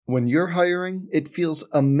When you're hiring, it feels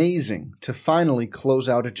amazing to finally close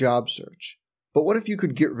out a job search. But what if you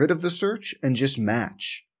could get rid of the search and just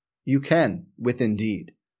match? You can with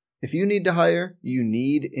Indeed. If you need to hire, you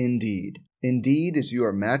need Indeed. Indeed is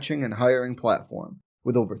your matching and hiring platform.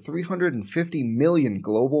 With over 350 million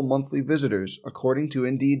global monthly visitors, according to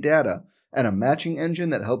Indeed data, and a matching engine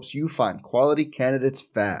that helps you find quality candidates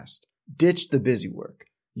fast. Ditch the busy work.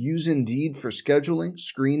 Use Indeed for scheduling,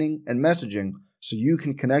 screening, and messaging so you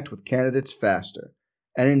can connect with candidates faster.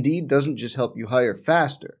 And Indeed doesn't just help you hire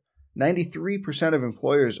faster. 93% of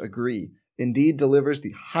employers agree Indeed delivers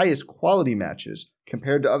the highest quality matches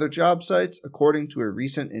compared to other job sites, according to a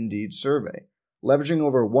recent Indeed survey. Leveraging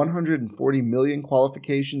over 140 million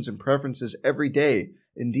qualifications and preferences every day,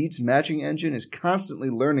 Indeed's matching engine is constantly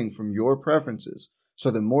learning from your preferences, so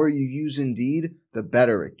the more you use Indeed, the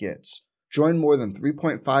better it gets. Join more than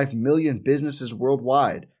 3.5 million businesses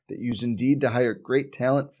worldwide that use Indeed to hire great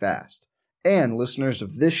talent fast. And listeners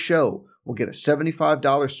of this show will get a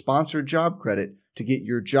 $75 sponsored job credit to get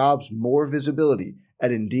your jobs more visibility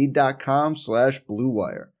at Indeed.com/Blue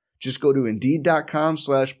Wire. Just go to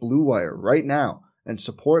Indeed.com/Blue Wire right now and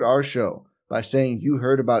support our show by saying you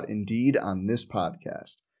heard about Indeed on this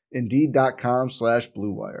podcast.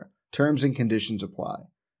 Indeed.com/Blue Wire. Terms and conditions apply.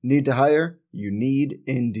 Need to hire? You need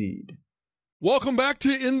Indeed. Welcome back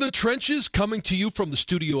to In the Trenches, coming to you from the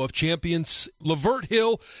Studio of Champions. Lavert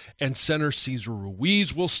Hill and center Cesar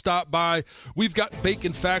Ruiz will stop by. We've got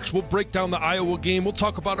Bacon Facts. We'll break down the Iowa game. We'll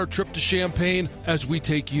talk about our trip to Champaign as we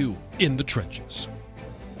take you in the trenches.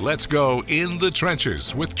 Let's go In the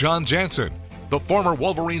Trenches with John Jansen. The former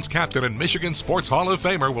Wolverines captain and Michigan Sports Hall of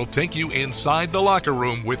Famer will take you inside the locker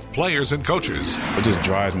room with players and coaches. It just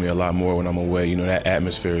drives me a lot more when I'm away. You know, that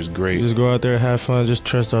atmosphere is great. Just go out there, have fun, just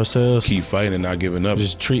trust ourselves. Keep fighting and not giving up.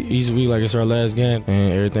 Just treat each week like it's our last game,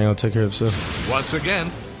 and everything will take care of itself. Once again,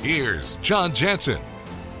 here's John Jansen.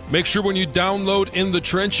 Make sure when you download In the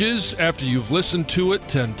Trenches, after you've listened to it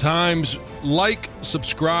 10 times, like,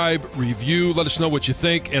 subscribe, review, let us know what you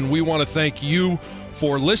think. And we want to thank you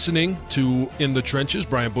for listening to In the Trenches,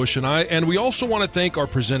 Brian Bush and I. And we also want to thank our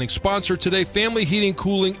presenting sponsor today, Family Heating,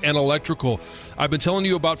 Cooling, and Electrical. I've been telling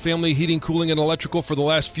you about Family Heating, Cooling, and Electrical for the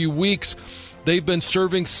last few weeks. They've been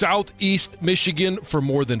serving Southeast Michigan for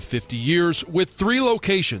more than 50 years with 3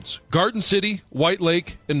 locations: Garden City, White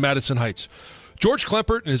Lake, and Madison Heights. George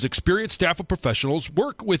Klempert and his experienced staff of professionals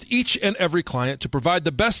work with each and every client to provide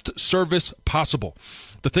the best service possible.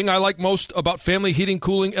 The thing I like most about Family Heating,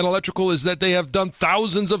 Cooling, and Electrical is that they have done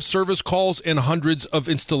thousands of service calls and hundreds of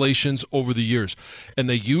installations over the years. And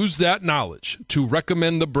they use that knowledge to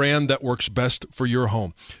recommend the brand that works best for your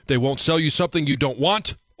home. They won't sell you something you don't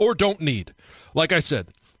want or don't need. Like I said,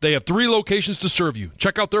 they have 3 locations to serve you.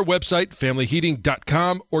 Check out their website,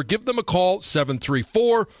 familyheating.com, or give them a call,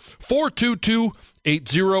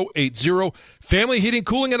 734-422-8080. Family Heating,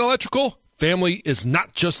 Cooling, and Electrical. Family is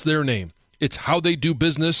not just their name. It's how they do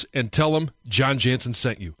business, and tell them John Jansen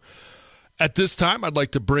sent you. At this time, I'd like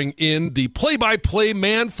to bring in the play-by-play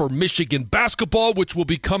man for Michigan basketball, which will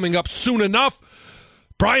be coming up soon enough,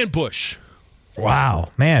 Brian Bush.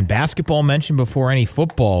 Wow, man, basketball mentioned before any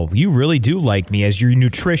football. You really do like me as your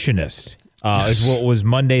nutritionist, is what was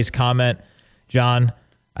Monday's comment. John,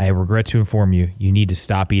 I regret to inform you, you need to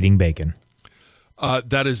stop eating bacon.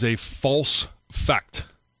 That is a false fact.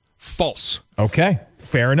 False. Okay,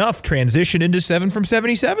 fair enough. Transition into 7 from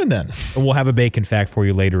 77 then. And we'll have a bacon fact for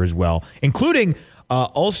you later as well, including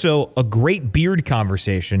also a great beard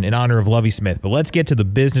conversation in honor of Lovie Smith. But let's get to the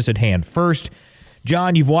business at hand. First,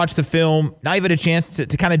 John, you've watched the film. Now you've had a chance to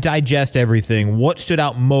kind of digest everything. What stood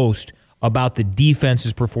out most about the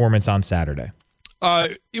defense's performance on Saturday?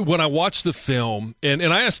 When I watched the film, and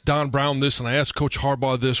I asked Don Brown this, and I asked Coach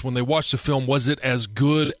Harbaugh this, when they watched the film, was it as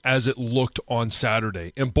good as it looked on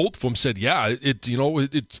Saturday? And both of them said, yeah,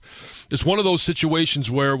 it's one of those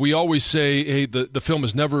situations where we always say, hey, the film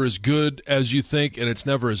is never as good as you think, and it's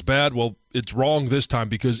never as bad. Well, it's wrong this time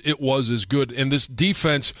because it was as good. And this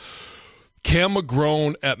defense, Cam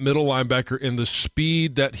McGrone at middle linebacker and the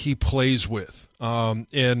speed that he plays with.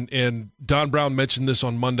 And Don Brown mentioned this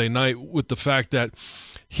on Monday night with the fact that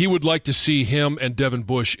he would like to see him and Devin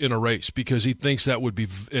Bush in a race because he thinks that would be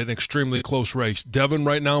an extremely close race. Devin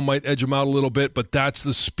right now might edge him out a little bit, but that's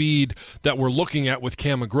the speed that we're looking at with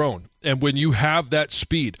Cam McGrone. And when you have that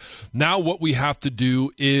speed, now what we have to do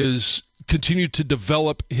is continue to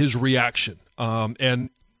develop his reaction. And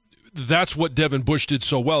that's what Devin Bush did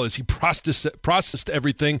so well, is he processed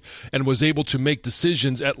everything and was able to make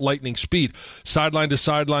decisions at lightning speed. Sideline to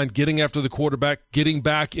sideline, getting after the quarterback, getting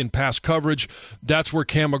back in pass coverage. That's where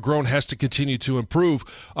Cam McGrone has to continue to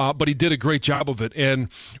improve, but he did a great job of it.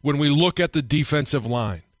 And when we look at the defensive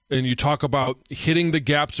line, and you talk about hitting the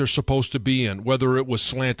gaps they're supposed to be in, whether it was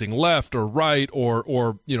slanting left or right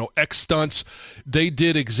or X stunts, they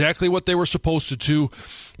did exactly what they were supposed to do.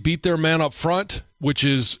 Beat their man up front, which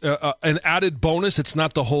is an added bonus. It's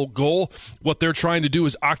not the whole goal. What they're trying to do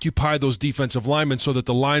is occupy those defensive linemen so that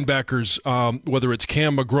the linebackers, whether it's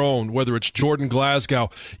Cam McGrone, whether it's Jordan Glasgow,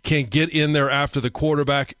 can get in there after the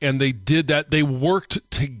quarterback. And they did that. They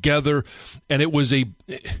worked together, and it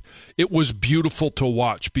was beautiful to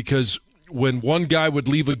watch, because when one guy would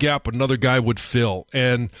leave a gap, another guy would fill.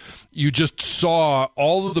 And you just saw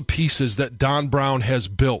all of the pieces that Don Brown has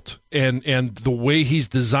built and the way he's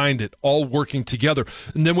designed it all working together.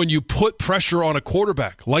 And then when you put pressure on a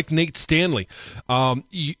quarterback like Nate Stanley,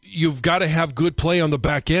 you've got to have good play on the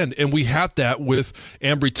back end. And we had that with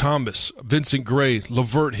Ambry Thomas, Vincent Gray,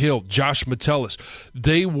 Lavert Hill, Josh Metellus.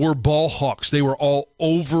 They were ball hawks. They were all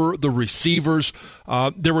over the receivers.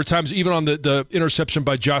 There were times, even on the interception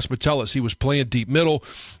by Josh Metellus, he was playing deep middle,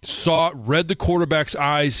 read the quarterback's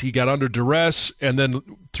eyes, he got under duress, and then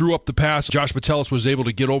threw up the pass. Josh Metellus was able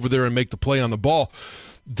to get over there and make the play on the ball.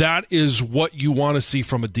 That is what you want to see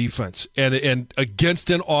from a defense. And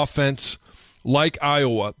against an offense like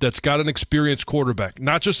Iowa that's got an experienced quarterback,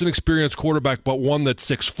 not just an experienced quarterback, but one that's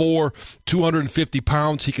 6'4", 250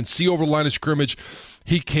 pounds. He can see over the line of scrimmage.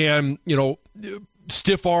 He can,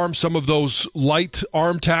 stiff arm some of those light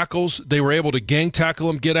arm tackles. They were able to gang tackle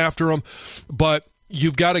him, get after him. But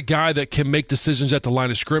you've got a guy that can make decisions at the line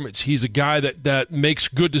of scrimmage. He's a guy that makes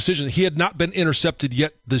good decisions. He had not been intercepted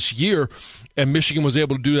yet this year, and Michigan was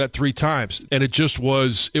able to do that 3 times. And it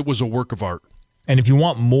was a work of art. And if you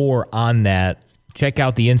want more on that, check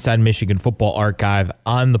out the Inside Michigan Football Archive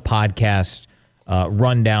on the podcast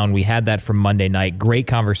rundown. We had that from Monday night. Great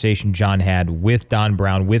conversation John had with Don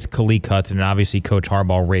Brown, with Khalil Hudson, and obviously Coach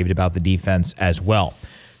Harbaugh raved about the defense as well.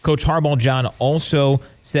 Coach Harbaugh, John, also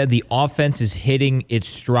said the offense is hitting its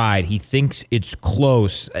stride. He thinks it's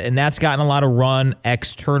close, and that's gotten a lot of run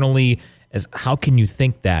externally. How can you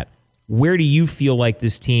think that? Where do you feel like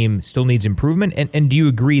this team still needs improvement, and do you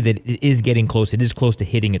agree that it is getting close? It is close to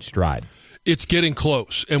hitting its stride. It's getting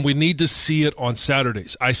close, and we need to see it on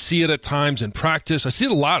Saturdays. I see it at times in practice. I see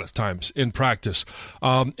it a lot of times in practice,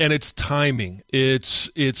 and it's timing. It's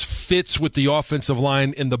fits with the offensive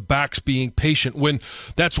line and the backs being patient. When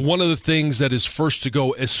that's one of the things that is first to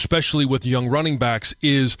go, especially with young running backs,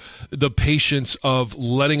 is the patience of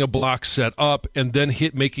letting a block set up and then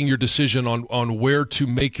making your decision on where to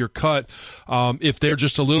make your cut. If they're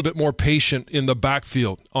just a little bit more patient in the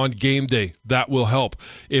backfield on game day, that will help.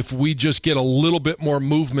 If we just get a little bit more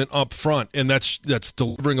movement up front, and that's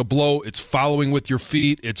delivering a blow, it's following with your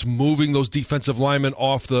feet, it's moving those defensive linemen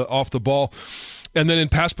off the ball. And then in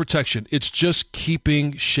pass protection, it's just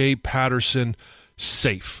keeping Shea Patterson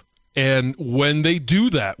safe. And when they do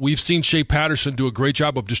that, we've seen Shea Patterson do a great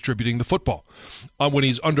job of distributing the football. When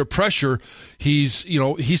he's under pressure, he's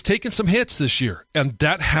taken some hits this year, and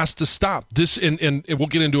that has to stop. And we'll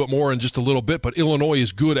get into it more in just a little bit, but Illinois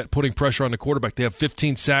is good at putting pressure on the quarterback. They have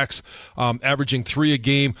 15 sacks, averaging 3 a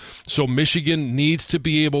game. So Michigan needs to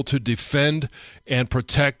be able to defend and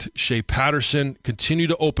protect Shea Patterson, continue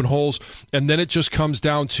to open holes, and then it just comes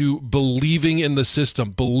down to believing in the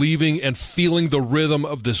system, believing and feeling the rhythm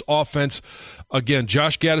of this offense. Again,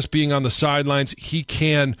 Josh Gaddis being on the sidelines, he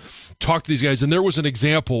can talk to these guys. And there was an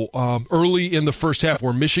example early in the first half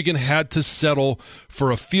where Michigan had to settle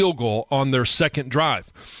for a field goal on their second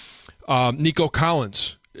drive. Nico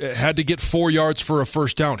Collins had to get 4 yards for a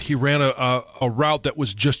first down. He ran a route that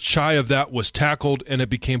was just shy of that, was tackled, and it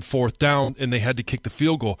became 4th down, and they had to kick the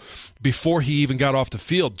field goal. Before he even got off the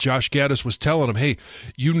field, Josh Gaddis was telling him, hey,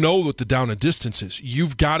 you know what the down and distance is.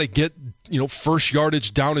 You've got to get first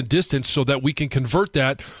yardage down and distance so that we can convert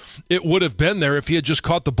that. It would have been there if he had just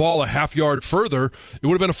caught the ball a half yard further. It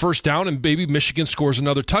would have been a first down, and maybe Michigan scores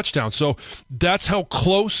another touchdown. So that's how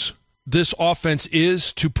close this offense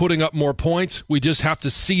is to putting up more points. We just have to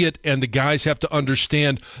see it, and the guys have to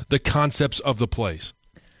understand the concepts of the plays.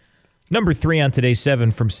 Number 3 on today's 7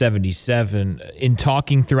 from 77. In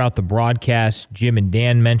talking throughout the broadcast, Jim and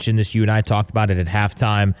Dan mentioned this. You and I talked about it at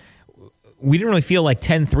halftime. We didn't really feel like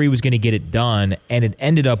 10-3 was going to get it done, and it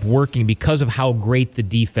ended up working because of how great the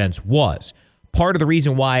defense was. Part of the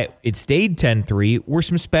reason why it stayed 10-3 were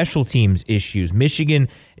some special teams issues. Michigan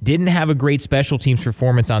didn't have a great special teams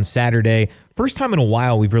performance on Saturday. First time in a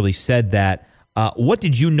while we've really said that. What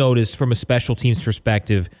did you notice from a special teams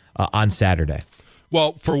perspective on Saturday?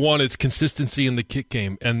 Well, for one, it's consistency in the kick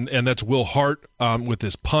game, and that's Will Hart with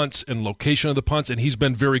his punts and location of the punts, and he's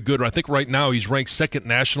been very good. I think right now he's ranked second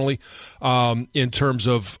nationally in terms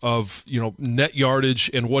of net yardage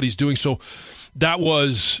and what he's doing. So that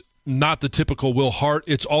was not the typical Will Hart.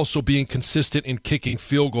 It's also being consistent in kicking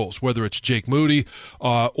field goals, whether it's Jake Moody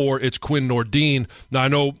or it's Quinn Nordine. Now, I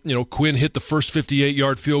know, Quinn hit the first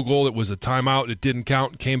 58-yard field goal. It was a timeout. It didn't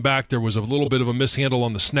count. Came back. There was a little bit of a mishandle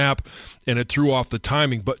on the snap, and it threw off the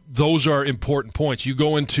timing. But those are important points. You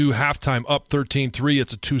go into halftime up 13-3.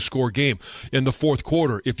 It's a two-score game. In the fourth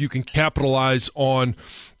quarter, if you can capitalize on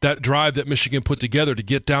that drive that Michigan put together to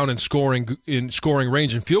get down in scoring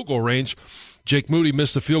range and field goal range, Jake Moody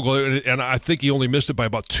missed the field goal, and I think he only missed it by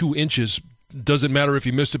about 2 inches. Doesn't matter if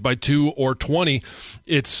he missed it by 2 or 20.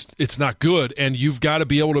 It's not good, and you've got to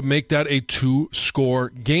be able to make that a two-score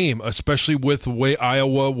game, especially with the way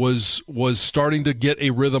Iowa was starting to get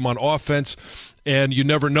a rhythm on offense, and you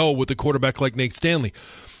never know with a quarterback like Nate Stanley.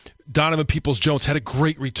 Donovan Peoples-Jones had a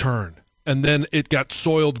great return, and then it got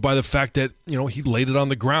soiled by the fact that, he laid it on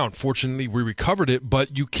the ground. Fortunately, we recovered it,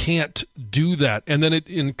 but you can't do that. And then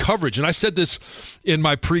in coverage, and I said this in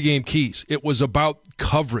my pregame keys, it was about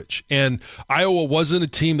coverage. And Iowa wasn't a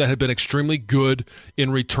team that had been extremely good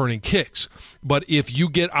in returning kicks. But if you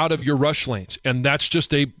get out of your rush lanes, and that's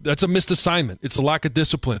a missed assignment. It's a lack of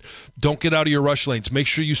discipline. Don't get out of your rush lanes. Make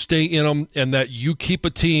sure you stay in them, and that you keep a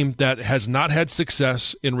team that has not had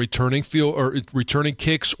success in returning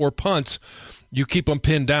kicks or punts. You keep them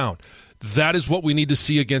pinned down. That is what we need to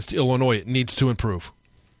see against Illinois. It needs to improve.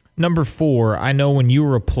 Number 4, I know when you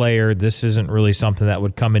were a player, this isn't really something that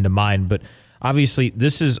would come into mind, but obviously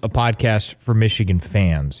this is a podcast for Michigan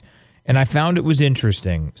fans. And I found it was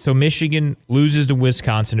interesting. So Michigan loses to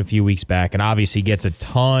Wisconsin a few weeks back and obviously gets a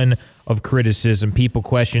ton of criticism, people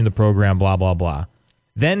questioning the program, blah, blah, blah.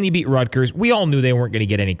 Then you beat Rutgers. We all knew they weren't going to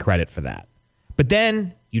get any credit for that. But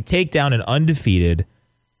then you take down an undefeated,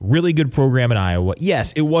 really good program in Iowa.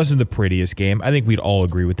 Yes, it wasn't the prettiest game. I think we'd all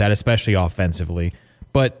agree with that, especially offensively.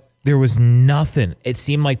 But there was nothing. It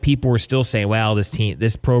seemed like people were still saying, well,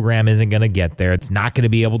 this program isn't going to get there. It's not going to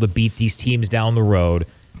be able to beat these teams down the road.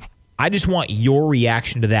 I just want your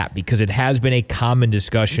reaction to that because it has been a common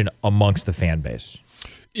discussion amongst the fan base.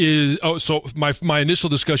 So my initial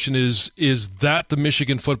discussion is that the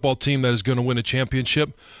Michigan football team that is going to win a championship?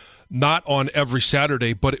 Not on every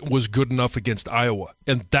Saturday, but it was good enough against Iowa.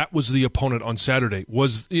 And that was the opponent on Saturday.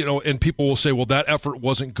 And people will say, well, that effort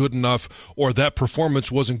wasn't good enough, or that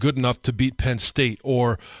performance wasn't good enough to beat Penn State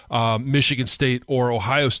or Michigan State or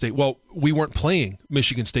Ohio State. Well, we weren't playing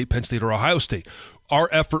Michigan State, Penn State, or Ohio State. Our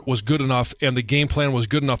effort was good enough, and the game plan was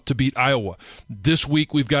good enough to beat Iowa. This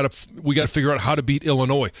week, we got to figure out how to beat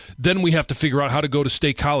Illinois. Then we have to figure out how to go to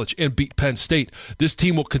State College and beat Penn State. This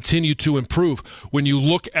team will continue to improve. When you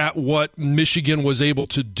look at what Michigan was able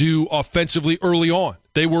to do offensively early on,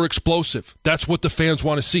 they were explosive. That's what the fans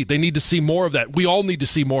want to see. They need to see more of that. We all need to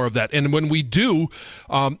see more of that. And when we do,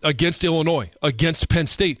 against Illinois, against Penn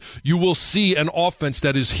State, you will see an offense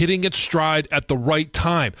that is hitting its stride at the right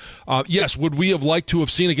time. Yes, would we have liked to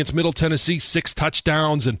have seen against Middle Tennessee 6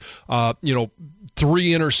 touchdowns and 3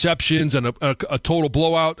 interceptions and a total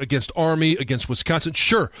blowout against Army, against Wisconsin?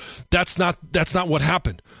 Sure, that's not what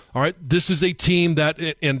happened. All right, this is a team that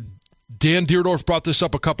and Dan Deerdorf brought this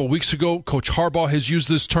up a couple weeks ago. Coach Harbaugh has used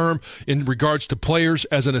this term in regards to players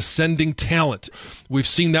as an ascending talent. We've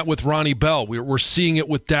seen that with Ronnie Bell. We're seeing it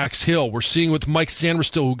with Dax Hill. We're seeing it with Mike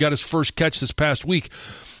Sanderstill, who got his first catch this past week.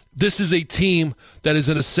 This is a team that is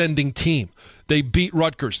an ascending team. They beat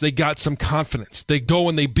Rutgers. They got some confidence. They go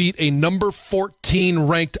and they beat a number 14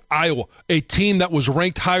 ranked Iowa, a team that was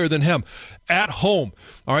ranked higher than him at home.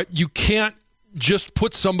 All right, you can't just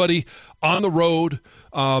put somebody on the road,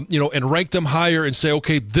 and rank them higher and say,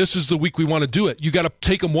 okay, this is the week we want to do it. You got to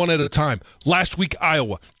take them one at a time. Last week,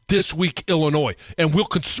 Iowa. This week, Illinois. And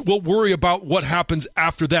we'll worry about what happens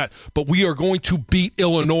after that. But we are going to beat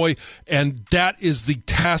Illinois, and that is the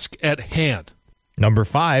task at hand. Number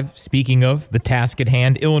 5, speaking of the task at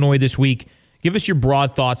hand, Illinois this week. Give us your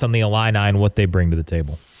broad thoughts on the Illini and what they bring to the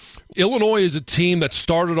table. Illinois is a team that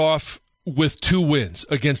started off with 2 wins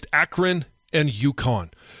against Akron and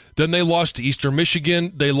UConn. Then they lost to Eastern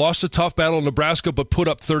Michigan. They lost a tough battle in Nebraska, but put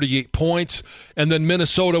up 38 points. And then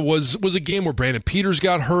Minnesota was a game where Brandon Peters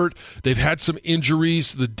got hurt. They've had some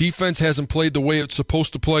injuries. The defense hasn't played the way it's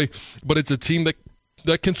supposed to play, but it's a team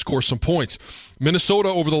that can score some points. Minnesota,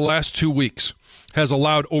 over the last 2 weeks, has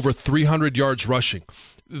allowed over 300 yards rushing.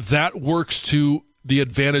 That works to the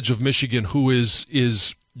advantage of Michigan, who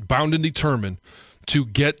is bound and determined to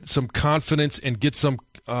get some confidence and get some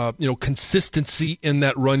consistency in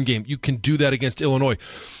that run game. You can do that against Illinois.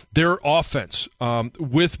 Their offense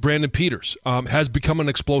with Brandon Peters has become an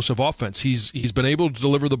explosive offense. He's been able to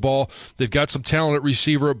deliver the ball. They've got some talent at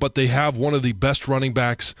receiver, but they have one of the best running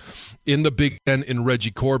backs in the Big Ten in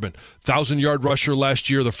Reggie Corbin. 1,000-yard rusher last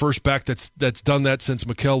year, the first back that's done that since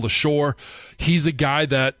Mikel LaShore. He's a guy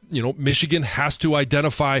that, Michigan has to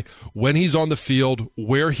identify when he's on the field,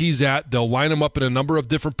 where he's at. They'll line him up in a number of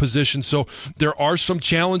different positions. So there are some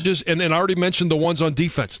challenges, and I already mentioned the ones on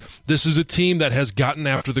defense. This is a team that has gotten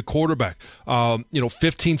after the quarterback.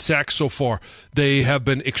 15 sacks so far. They have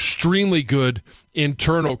been extremely good in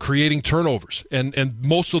creating turnovers, and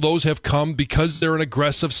most of those have come because they're an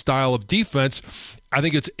aggressive style of defense. I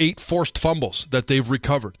think it's 8 forced fumbles that they've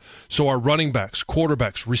recovered. So our running backs,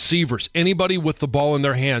 quarterbacks, receivers, anybody with the ball in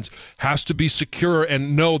their hands has to be secure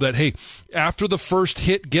and know that, hey, after the first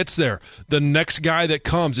hit gets there, the next guy that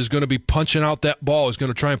comes is going to be punching out that ball, is going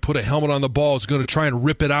to try and put a helmet on the ball, is going to try and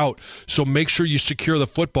rip it out. So make sure you secure the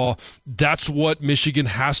football. That's what Michigan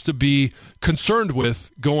has to be concerned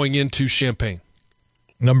with going into Champaign.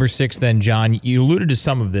 Number 6 then, John, you alluded to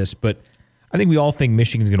some of this, but I think we all think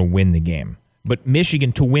Michigan's going to win the game. But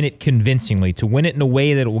Michigan, to win it convincingly, to win it in a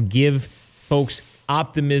way that it will give folks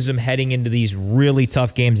optimism heading into these really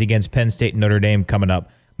tough games against Penn State and Notre Dame coming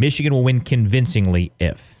up, Michigan will win convincingly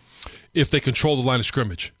if they control the line of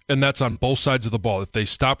scrimmage, and that's on both sides of the ball. If they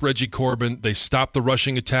stop Reggie Corbin, they stop the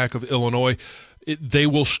rushing attack of Illinois, they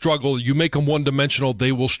will struggle. You make them one-dimensional,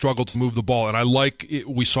 they will struggle to move the ball. And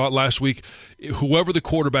we saw it last week. Whoever the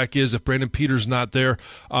quarterback is, if Brandon Peters not there,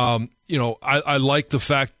 I like the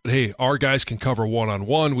fact that, hey, our guys can cover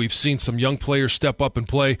one-on-one. We've seen some young players step up and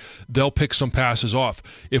play. They'll pick some passes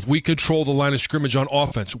off. If we control the line of scrimmage on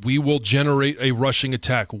offense, we will generate a rushing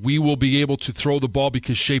attack. We will be able to throw the ball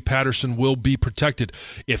because Shea Patterson will be protected.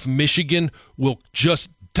 If Michigan will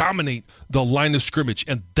just dominate the line of scrimmage,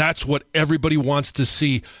 and that's what everybody wants to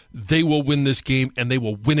see, they will win this game, and they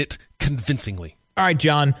will win it convincingly. All right,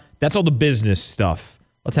 John, that's all the business stuff.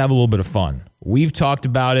 Let's have a little bit of fun. We've talked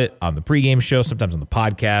about it on the pregame show, sometimes on the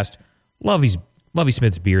podcast. Lovie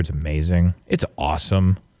Smith's beard's amazing. It's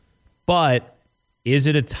awesome. But is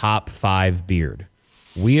it a top 5 beard?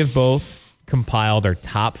 We have both compiled our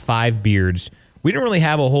top 5 beards. We don't really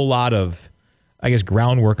have a whole lot of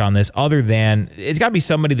groundwork on this other than it's got to be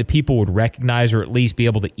somebody that people would recognize or at least be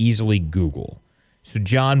able to easily Google. So,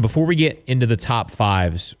 John, before we get into the top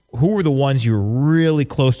 5s, who were the ones you were really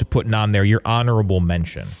close to putting on there, your honorable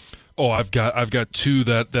mention? Oh, I've got 2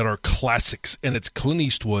 that are classics, and it's Clint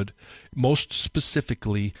Eastwood, most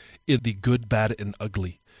specifically in The Good, Bad, and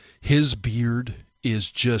Ugly. His beard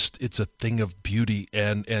is just, it's a thing of beauty,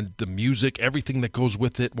 and the music, everything that goes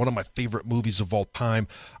with it. One of my favorite movies of all time.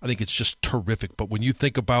 I think it's just terrific. But when you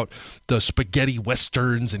think about the spaghetti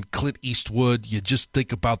westerns and Clint Eastwood, you just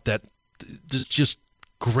think about that just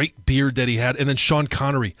great beard that he had. And then Sean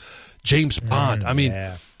Connery, James Bond.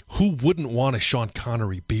 Who wouldn't want a Sean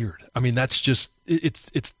Connery beard? I mean, that's just,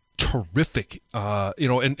 it's terrific.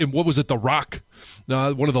 And what was it, The Rock?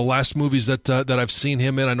 One of the last movies that I've seen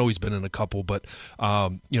him in. I know he's been in a couple, but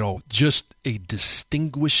just a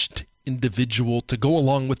distinguished individual to go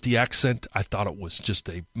along with the accent. I thought it was just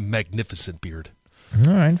a magnificent beard.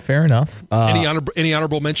 All right, fair enough. Any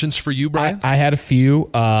honorable mentions for you, Brian? I had a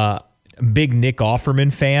few. Big Nick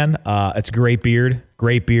Offerman fan. It's a great beard.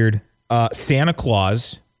 Great beard. Santa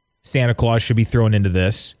Claus. Santa Claus should be thrown into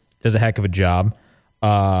this. Does a heck of a job.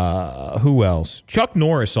 Who else? Chuck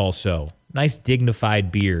Norris also. Nice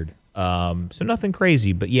dignified beard. So nothing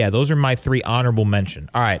crazy, but yeah, those are my 3 honorable mention.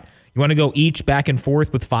 All right. You want to go each back and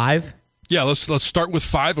forth with 5? Yeah, let's start with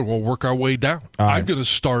 5 and we'll work our way down. Right. I'm going to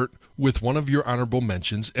start with one of your honorable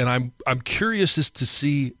mentions, and I'm curious as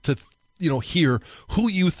to hear who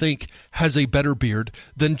you think has a better beard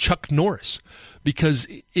than Chuck Norris, because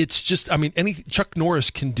it's just, Chuck Norris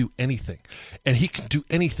can do anything, and he can do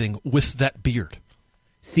anything with that beard.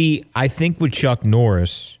 See, I think with Chuck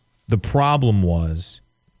Norris, the problem was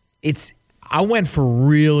I went for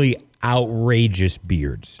really outrageous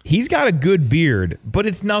beards. He's got a good beard, but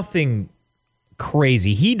it's nothing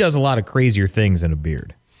crazy. He does a lot of crazier things in a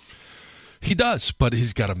beard. He does, but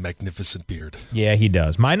he's got a magnificent beard. Yeah, he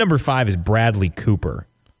does. My number 5 is Bradley Cooper.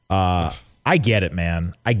 I get it,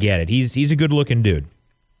 man. I get it. He's a good-looking dude.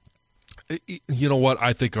 You know what?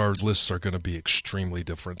 I think our lists are going to be extremely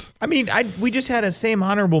different. We just had a same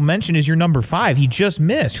honorable mention as your number 5. He just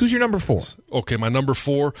missed. Who's your number 4? Okay, my number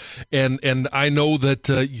 4, and I know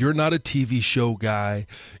that you're not a TV show guy.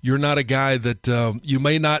 You're not a guy that you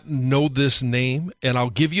may not know this name, and I'll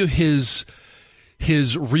give you his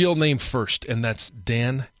his real name first, and that's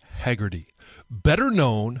Dan Haggerty, better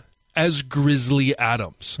known as Grizzly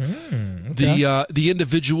Adams. Okay. The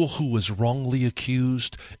individual who was wrongly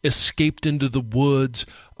accused, escaped into the woods,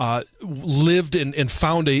 lived and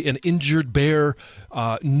found an injured bear,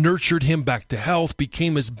 nurtured him back to health,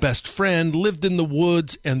 became his best friend, lived in the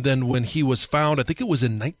woods, and then when he was found, I think it was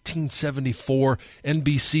in 1974,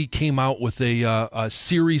 NBC came out with a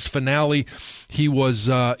series finale. He was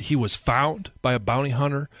found by a bounty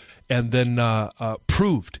hunter and then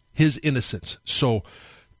proved his innocence. So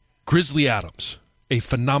Grizzly Adams, a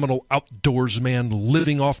phenomenal outdoorsman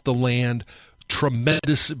living off the land,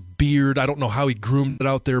 tremendous beard. I don't know how he groomed it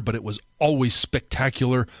out there, but it was always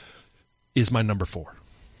spectacular, is my number 4.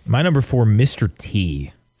 My number 4, Mr.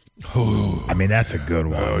 T. Oh, I mean, that's a good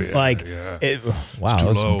one. Oh, yeah, like, yeah. Wow, that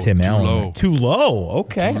was some Tim Allen. Too low.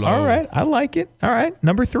 Okay. Too low. All right. I like it. All right.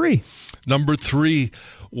 Number 3. Number 3,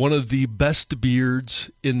 one of the best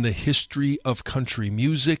beards in the history of country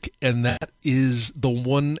music, and that is the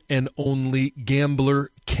one and only gambler,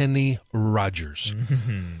 Kenny Rogers.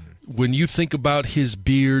 When you think about his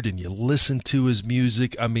beard and you listen to his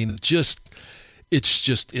music, I mean,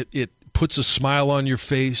 it puts a smile on your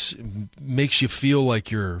face, makes you feel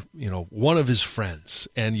like you're, one of his friends.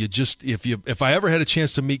 And you just, if I ever had a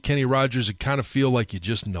chance to meet Kenny Rogers, it kind of feel like you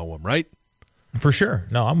just know him, right? For sure.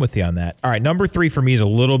 No, I'm with you on that. All right, number 3 for me is a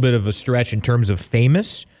little bit of a stretch in terms of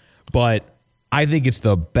famous, but I think it's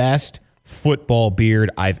the best football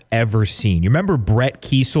beard I've ever seen. You remember Brett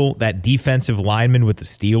Kiesel, that defensive lineman with the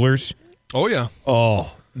Steelers? Oh, yeah.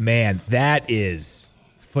 Oh, man, that is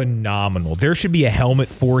phenomenal. There should be a helmet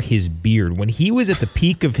for his beard. When he was at the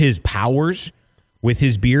peak of his powers with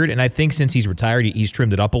his beard, and I think since he's retired, he's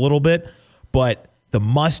trimmed it up a little bit, but the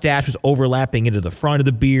mustache was overlapping into the front of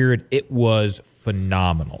the beard. It was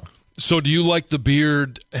phenomenal. So, do you like the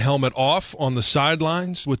beard helmet off on the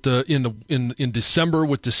sidelines with in December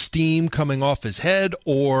with the steam coming off his head,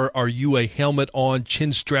 or are you a helmet on,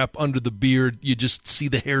 chin strap under the beard? You just see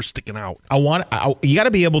the hair sticking out. You got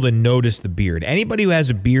to be able to notice the beard. Anybody who has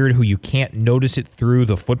a beard who you can't notice it through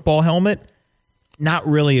the football helmet, not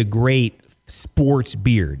really a great sports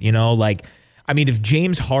beard. If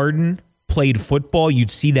James Harden played football, you'd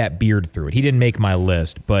see that beard through it. He didn't make my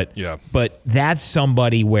list, but that's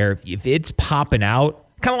somebody where if it's popping out,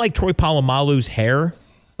 kind of like Troy Polamalu's hair,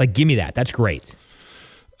 like give me that. That's great.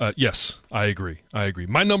 Yes, I agree.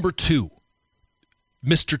 My number 2,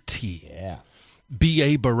 Mr. T. Yeah.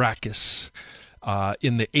 B.A. Baracus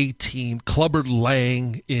in the A-Team, Clubber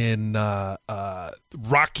Lang in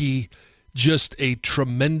Rocky, just a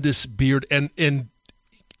tremendous beard and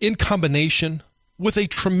in combination with a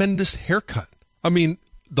tremendous haircut. I mean,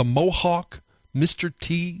 the mohawk, Mr.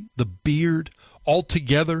 T, the beard, all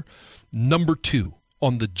together, number 2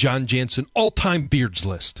 on the John Jansen all-time beards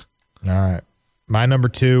list. All right. My number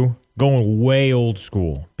 2, going way old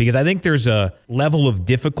school, because I think there's a level of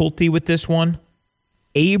difficulty with this one.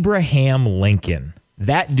 Abraham Lincoln.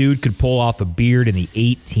 That dude could pull off a beard in the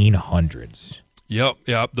 1800s. Yep.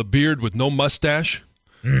 The beard with no mustache.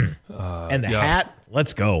 And the hat,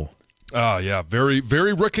 let's go. Oh, yeah, very,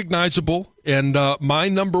 very recognizable. And my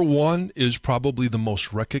number 1 is probably the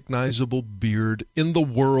most recognizable beard in the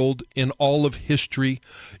world, in all of history.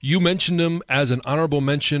 You mentioned him as an honorable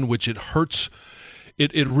mention, which it hurts.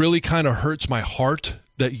 It really kind of hurts my heart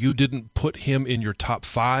that you didn't put him in your top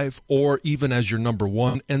 5 or even as your number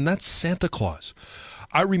 1, and that's Santa Claus.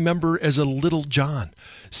 I remember as a little John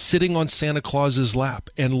sitting on Santa Claus's lap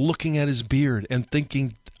and looking at his beard and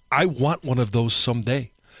thinking, I want one of those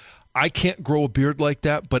someday. I can't grow a beard like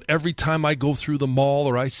that, but every time I go through the mall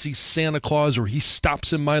or I see Santa Claus or he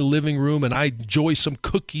stops in my living room and I enjoy some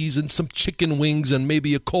cookies and some chicken wings and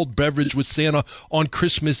maybe a cold beverage with Santa on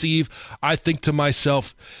Christmas Eve, I think to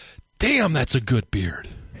myself, damn, that's a good beard.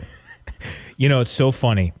 It's so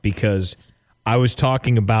funny because I was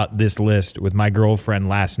talking about this list with my girlfriend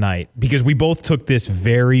last night because we both took this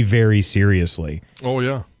very, very seriously. Oh,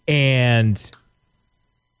 yeah. And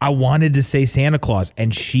I wanted to say Santa Claus,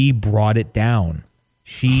 and she brought it down.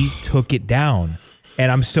 She took it down.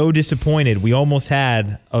 And I'm so disappointed. We almost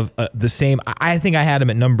had the same. I think I had him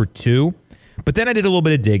at number 2. But then I did a little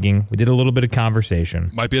bit of digging. We did a little bit of conversation.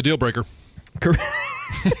 Might be a deal breaker.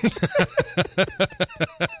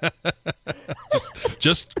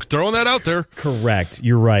 just throwing that out there. Correct.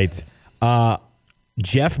 You're right.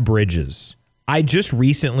 Jeff Bridges. I just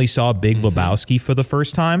recently saw Big Lebowski for the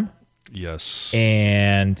first time. Yes.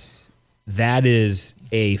 And that is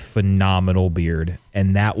a phenomenal beard,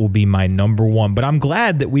 and that will be my number 1. But I'm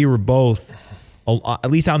glad that we were both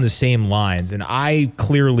at least on the same lines, and I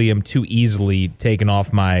clearly am too easily taken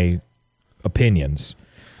off my opinions,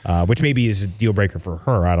 which maybe is a deal breaker for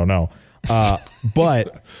her. I don't know.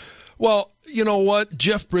 But well, you know what,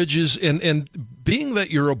 Jeff Bridges, and being that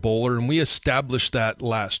you're a bowler, and we established that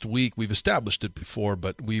last week, we've established it before,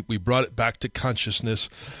 but we brought it back to consciousness.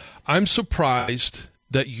 I'm surprised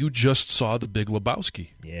that you just saw The Big Lebowski.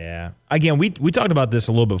 Yeah. Again, we talked about this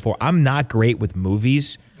a little bit before. I'm not great with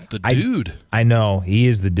movies. The dude. I know. He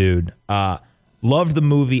is the dude. Loved the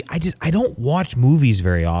movie. I don't watch movies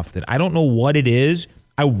very often. I don't know what it is.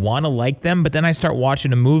 I want to like them, but then I start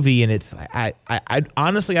watching a movie, and it's I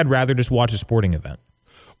honestly, I'd rather just watch a sporting event.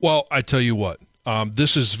 Well, I tell you what,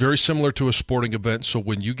 this is very similar to a sporting event. So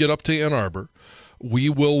when you get up to Ann Arbor, we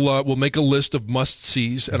will we'll make a list of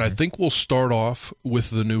must-sees, and I think we'll start off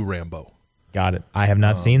with the new Rambo. Got it. I have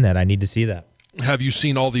not seen that. I need to see that. Have you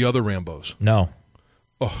seen all the other Rambos? No.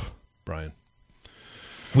 Oh, Brian.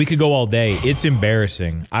 We could go all day. It's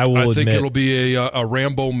embarrassing. I think it'll be a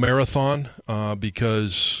Rambo marathon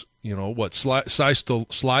because, you know, what, Sly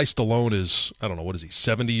Stallone is, I don't know, what is he,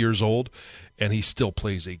 70 years old, and he still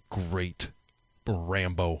plays a great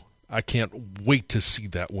Rambo. I can't wait to see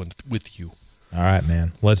that one with you. All right,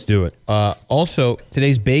 man. Let's do it. Also,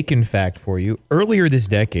 today's bacon fact for you. Earlier this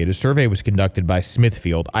decade, a survey was conducted by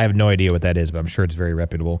Smithfield. I have no idea what that is, but I'm sure it's very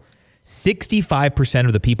reputable. 65%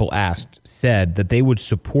 of the people asked said that they would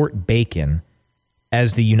support bacon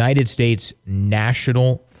as the United States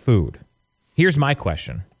national food. Here's my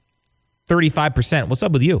question. 35%. What's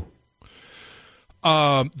up with you?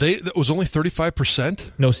 That was only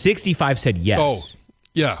 35%? No, 65 said yes. Oh,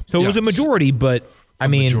 yeah. So it was a majority, but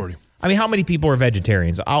majority. I mean, how many people are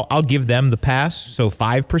vegetarians? I'll give them the pass. So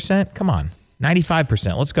 5%? Come on.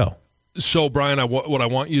 95%. Let's go. So, Brian, what I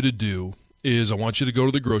want you to do is I want you to go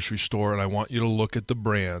to the grocery store and I want you to look at the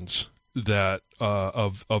brands that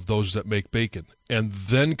of those that make bacon, and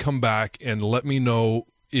then come back and let me know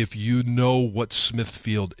if you know what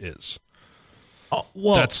Smithfield is.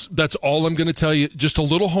 Well, that's all I'm going to tell you. Just a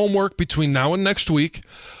little homework between now and next week.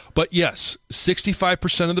 But yes,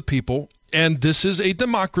 65% of the people, and this is a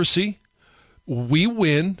democracy. We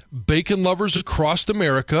win. Bacon lovers across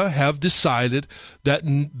America have decided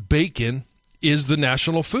that bacon is the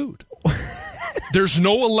national food. There's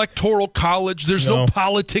no electoral college. There's no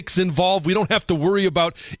politics involved. We don't have to worry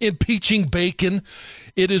about impeaching bacon.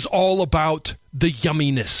 It is all about the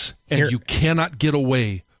yumminess, and you cannot get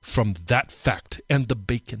away from that fact and the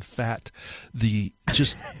bacon fat,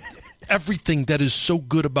 everything that is so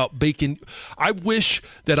good about bacon. I wish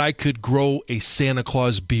that I could grow a Santa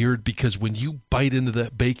Claus beard, because when you bite into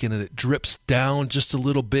that bacon and it drips down just a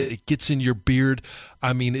little bit, it gets in your beard.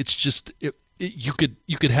 I mean, it's just you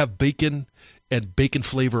could have bacon and bacon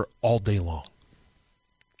flavor all day long.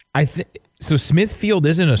 So Smithfield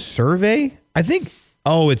isn't a survey? I think.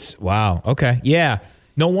 Oh, it's wow. Okay, yeah.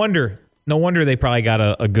 No wonder they probably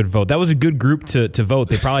got a good vote. That was a good group to vote.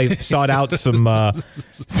 They probably sought out some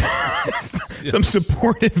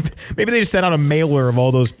supportive. Maybe they just sent out a mailer of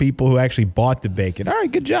all those people who actually bought the bacon. All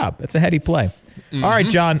right, good job. That's a heady play. Mm-hmm. All right,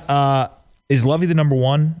 John. Is Lovey the number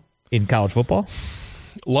one in college football?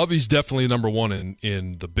 Lovey's definitely number one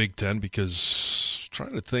in the Big Ten, because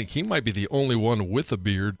trying to think, he might be the only one with a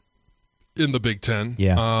beard in the Big Ten.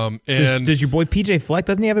 Yeah. And does your boy PJ Fleck,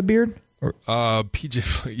 doesn't he have a beard?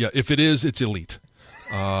 PJ, yeah. If it is, it's elite.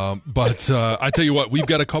 But I tell you what, we've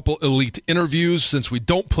got a couple elite interviews. Since we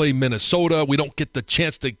don't play Minnesota, we don't get the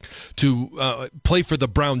chance to play for the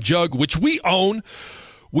Brown Jug, which we own.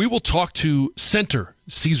 We will talk to center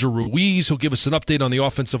Cesar Ruiz, who'll give us an update on the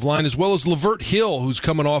offensive line, as well as Lavert Hill, who's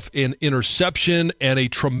coming off an interception and a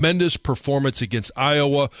tremendous performance against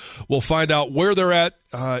Iowa. We'll find out where they're at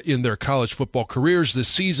in their college football careers this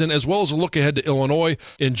season, as well as a look ahead to Illinois.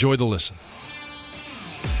 Enjoy the listen.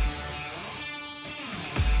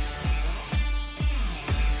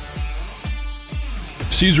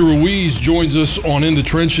 Cesar Ruiz joins us on In the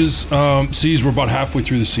Trenches. Cesar, we're about halfway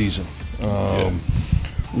through the season.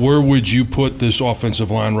 Where would you put this offensive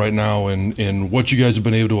line right now, and what you guys have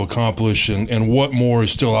been able to accomplish, and what more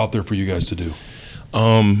is still out there for you guys to do?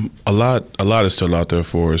 A lot is still out there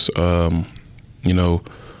for us. You know,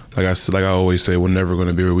 like I always say, we're never going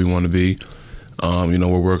to be where we want to be. You know,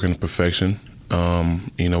 we're working to perfection.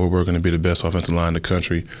 You know, we're working to be the best offensive line in the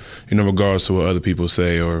country. You know, regardless of what other people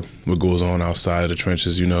say or what goes on outside of the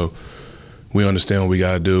trenches, you know, we understand what we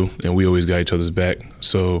got to do, and we always got each other's back.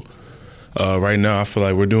 So right now, I feel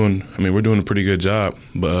like we're doing a pretty good job,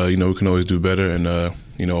 but you know, we can always do better, and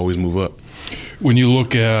you know, always move up. When you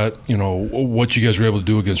look at, you know, what you guys were able to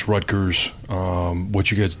do against Rutgers, what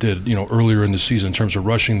you guys did, you know, earlier in the season in terms of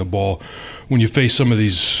rushing the ball, when you face some of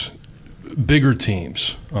these bigger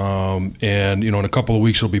teams, and in a couple of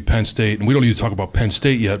weeks it'll be Penn State, and we don't need to talk about Penn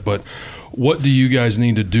State yet, but what do you guys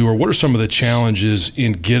need to do, or what are some of the challenges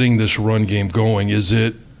in getting this run game going? Is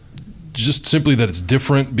it just simply that it's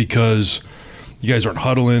different because you guys aren't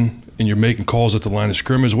huddling and you're making calls at the line of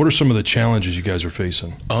scrimmage? What are some of the challenges you guys are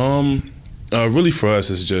facing? Really for us,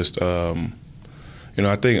 it's just I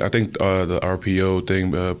think the RPO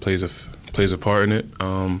thing plays a part in it.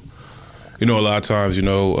 A lot of times,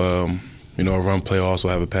 a run play also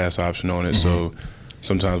have a pass option on it, so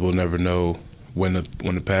sometimes we'll never know when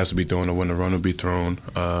the pass will be thrown or when the run will be thrown.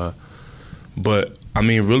 But I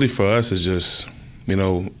mean, really for us, it's just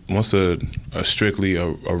once a strictly a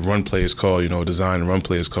run play is called, a design run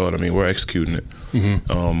play is called, I mean, we're executing it.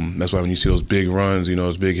 That's why when you see those big runs,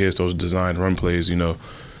 those big hits, those designed run plays,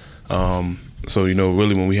 so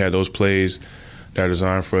really when we had those plays that are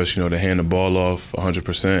designed for us, to hand the ball off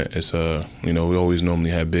 100%, it's we always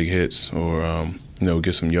normally have big hits or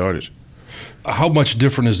get some yardage. How much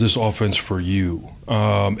different is this offense for you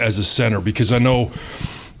as a center? Because I know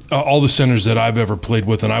all the centers that I've ever played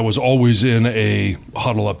with, and I was always in a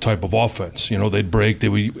huddle-up type of offense. They'd break.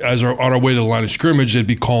 On our way to the line of scrimmage, they'd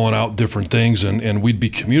be calling out different things, and we'd be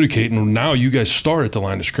communicating. Now you guys start at the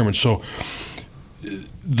line of scrimmage. So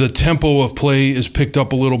the tempo of play is picked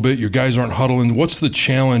up a little bit. Your guys aren't huddling. What's the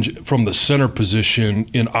challenge from the center position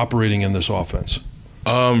in operating in this offense?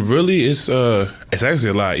 Really, it's actually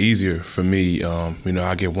a lot easier for me.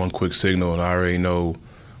 I get one quick signal, and I already know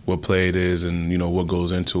what play it is and what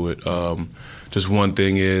goes into it. Just one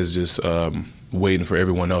thing is just waiting for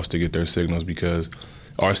everyone else to get their signals, because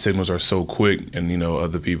our signals are so quick, and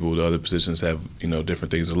other people, the other positions have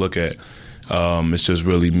different things to look at. It's just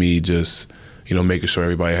really me just making sure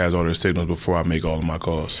everybody has all their signals before I make all of my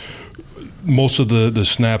calls. Most of the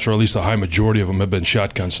snaps, or at least a high majority of them, have been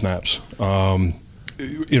shotgun snaps.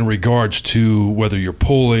 In regards to whether you're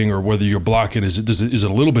pulling or whether you're blocking, is it a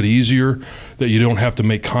little bit easier that you don't have to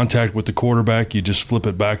make contact with the quarterback? You just flip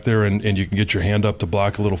it back there and you can get your hand up to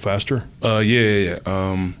block a little faster? Yeah.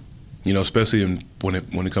 Especially when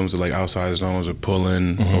it comes to like outside zones or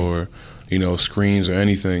pulling or screens or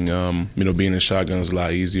anything. Being in shotgun is a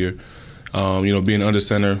lot easier. Being under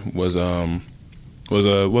center wasn't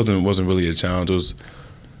really a challenge.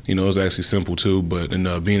 It was actually simple too, but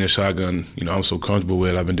being a shotgun, I'm so comfortable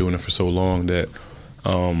with it. I've been doing it for so long that,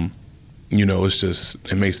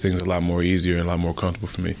 it makes things a lot more easier and a lot more comfortable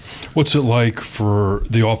for me. What's it like for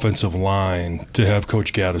the offensive line to have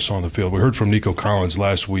Coach Gaddis on the field? We heard from Nico Collins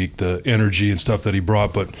last week, the energy and stuff that he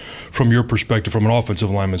brought, but from your perspective, from an offensive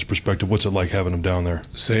lineman's perspective, what's it like having him down there?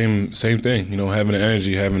 Same thing, having the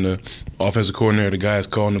energy, having the offensive coordinator, the guys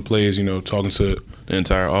calling the plays, talking to the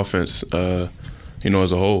entire offense,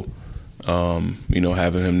 as a whole,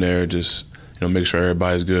 having him there, just, make sure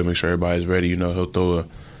everybody's good, make sure everybody's ready. He'll throw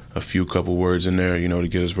a few couple words in there, to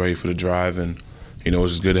get us ready for the drive. And, it's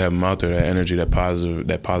just good to have him out there. That energy, that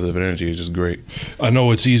positive energy is just great. I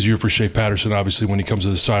know it's easier for Shea Patterson, obviously, when he comes to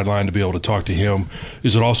the sideline to be able to talk to him.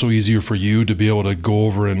 Is it also easier for you to be able to go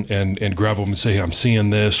over and grab him and say, hey, I'm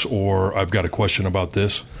seeing this, or I've got a question about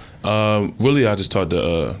this? Really, I just talk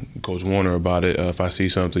to Coach Warner about it. If I see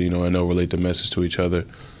something, and they'll relate the message to each other.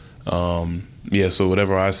 So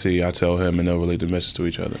whatever I see, I tell him, and they'll relate the message to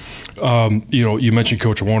each other. You mentioned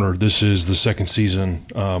Coach Warner. This is the second season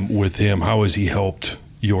with him. How has he helped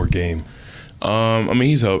your game?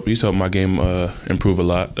 He's helped my game improve a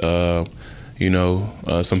lot.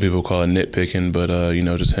 Some people call it nitpicking, but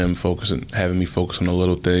just him having me focus on the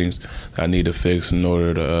little things that I need to fix in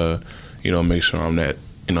order to make sure I'm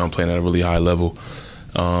playing at a really high level.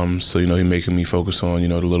 He making me focus on,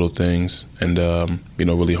 the little things and,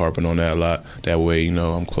 really harping on that a lot. That way,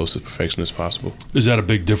 I'm close to perfection as possible. Is that a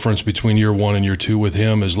big difference between year one and year two with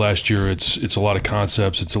him? As last year, it's a lot of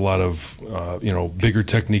concepts, it's a lot of, bigger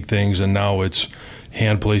technique things, and now it's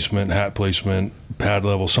hand placement, hat placement, pad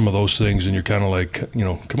level, some of those things, and you're kind of like,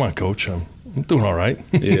 come on, coach, I'm doing all right.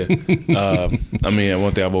 Yeah.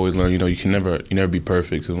 One thing I've always learned, you can never be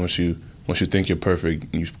perfect, because once you think you're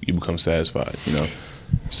perfect, you become satisfied,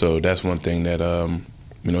 So that's one thing that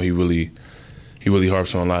he really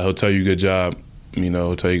harps on a lot. He'll tell you good job,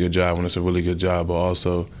 he'll tell you good job when it's a really good job, but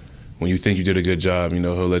also when you think you did a good job,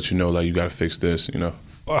 he'll let you know, like, you got to fix this,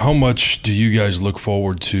 How much do you guys look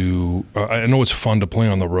forward to? I know it's fun to play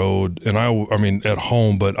on the road, and I mean at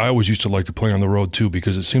home, but I always used to like to play on the road too,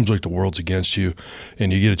 because it seems like the world's against you,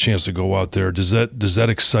 and you get a chance to go out there. Does that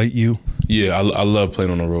excite you? Yeah, I love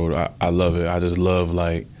playing on the road. I love it. I just love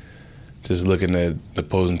just looking at the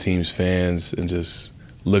opposing team's fans and just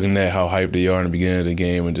looking at how hyped they are in the beginning of the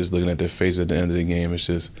game, and just looking at their face at the end of the game. It's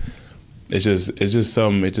just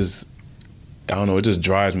something. I don't know, it just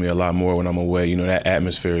drives me a lot more when I'm away. You know, that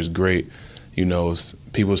atmosphere is great. You know,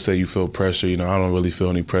 people say you feel pressure. You know, I don't really feel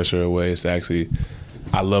any pressure away. It's actually,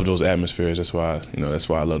 I love those atmospheres. That's why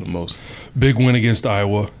I love them most. Big win against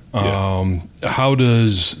Iowa. Yeah. How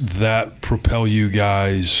does that propel you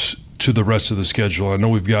guys to the rest of the schedule? I know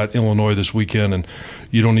we've got Illinois this weekend, and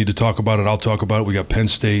you don't need to talk about it. I'll talk about it. We got Penn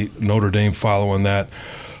State, Notre Dame following that.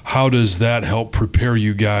 How does that help prepare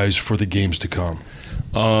you guys for the games to come?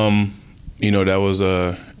 You know, that was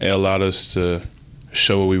it allowed us to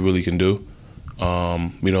show what we really can do. You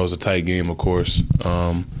know, it was a tight game, of course,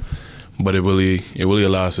 but it really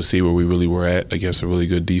allowed us to see where we really were at against a really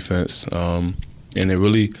good defense, and it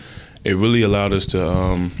really allowed us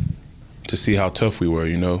to see how tough we were.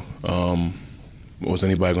 You know, was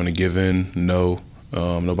anybody going to give in? No,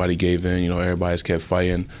 nobody gave in. You know, everybody's kept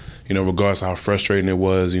fighting. You know, regardless of how frustrating it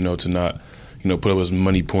was, you know, to not, you know, put up as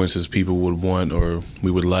many points as people would want or we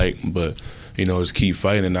would like, but, you know, just keep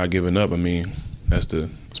fighting and not giving up. I mean, that's the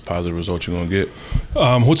positive result you're going to get.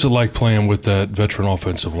 What's it like playing with that veteran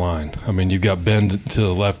offensive line? I mean, you've got Ben to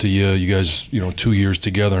the left of you. You guys, you know, 2 years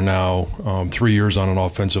together now, 3 years on an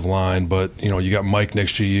offensive line, but, you know, you got Mike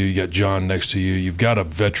next to you, you got John next to you. You've got a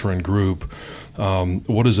veteran group.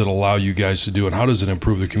 What does it allow you guys to do, and how does it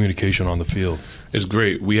improve the communication on the field? It's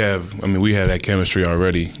great. We have that chemistry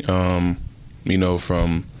already. You know,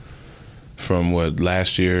 from what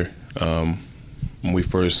last year when we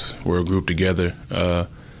first were grouped together.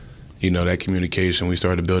 You know, that communication, we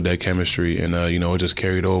started to build that chemistry, and you know, it just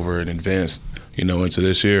carried over and advanced, you know, into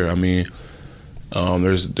this year. I mean,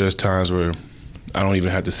 there's times where I don't even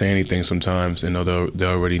have to say anything sometimes. You know, they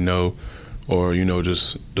already know. Or, you know,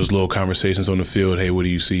 just those little conversations on the field. Hey, what do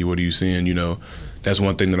you see? What are you seeing? You know, that's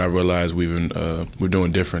one thing that I realized we're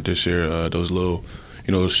doing different this year. Those little,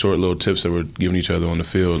 you know, those short little tips that we're giving each other on the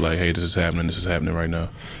field, like, hey, this is happening right now.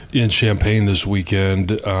 In Champaign this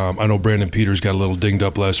weekend, I know Brandon Peters got a little dinged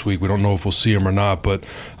up last week. We don't know if we'll see him or not, but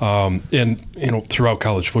and you know, throughout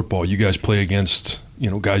college football, you guys play against, you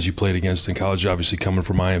know, guys you played against in college. Obviously, coming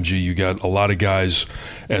from IMG, you got a lot of guys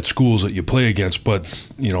at schools that you play against, but,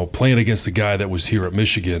 you know, playing against the guy that was here at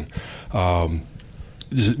Michigan,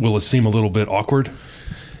 will it seem a little bit awkward?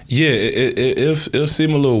 Yeah, it'll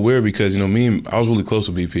seem a little weird because, you know, I was really close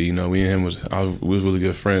with BP. You know, me and him we was really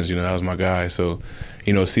good friends. You know, that was my guy. So,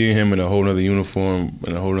 you know, seeing him in a whole other uniform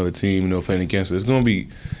and a whole other team, you know, playing against it, it's gonna be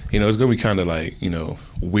kind of like, you know,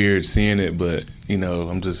 weird seeing it. But, you know,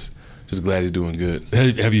 I'm just glad he's doing good.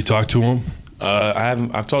 Have you talked to him?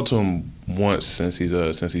 I've talked to him once since he's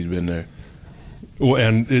been there. Well,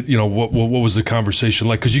 and you know, what was the conversation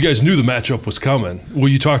like? Because you guys knew the matchup was coming. Will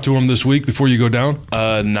you talk to him this week before you go down?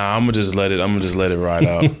 Nah, I'm gonna just let it ride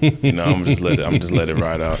out. You know, I'm gonna just let it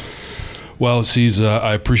ride out. Well, C's,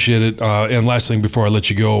 I appreciate it. And last thing before I let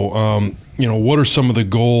you go, you know, what are some of the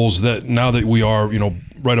goals that now that we are, you know,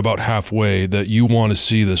 right about halfway, that you want to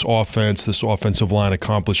see this offensive line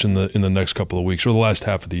accomplish in the next couple of weeks or the last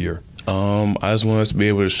half of the year? I just want us to be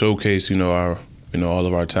able to showcase, you know, all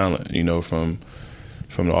of our talent, you know, from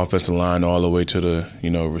the offensive line all the way to the, you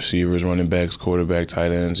know, receivers, running backs, quarterback,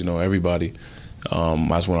 tight ends, you know, everybody. I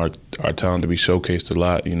just want our talent to be showcased a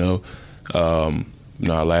lot, you know. You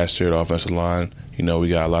know, last year, the offensive line, you know, we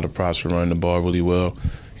got a lot of props for running the ball really well.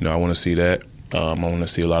 You know, I want to see that. I want to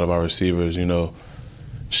see a lot of our receivers, you know,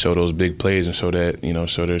 show those big plays and show that, you know,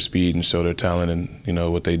 show their speed and show their talent and, you know,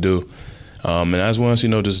 what they do. And I just want us, you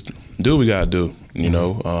know, just do what we got to do, you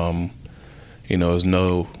know. You know, there's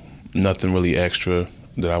nothing really extra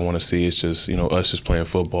that I want to see. It's just, you know, us just playing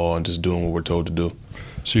football and just doing what we're told to do.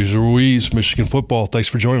 Cesar Ruiz, Michigan football. Thanks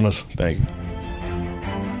for joining us. Thank you.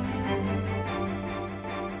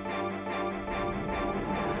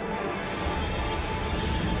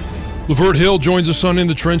 Lavert Hill joins us on In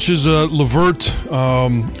the Trenches. Lavert,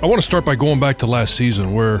 I want to start by going back to last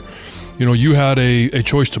season where, you know, you had a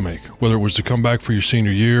choice to make, whether it was to come back for your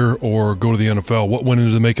senior year or go to the NFL. What went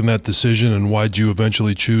into making that decision, and why did you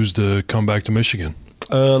eventually choose to come back to Michigan?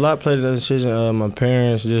 A lot played in that decision. My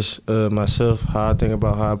parents, just myself, how I think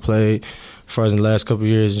about how I played as far as in the last couple of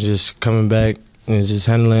years, and just coming back and just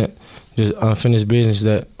handling just unfinished business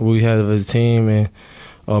that we had as a team. And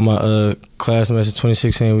all my classmates in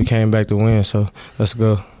 2016, we came back to win, so let's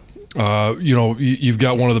go. You know, you've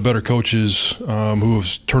got one of the better coaches who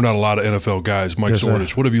has turned out a lot of NFL guys, Mike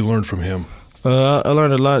Zornich. What have you learned from him? I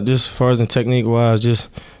learned a lot just as far as in technique-wise, just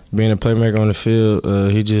being a playmaker on the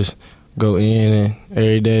field. He just go in and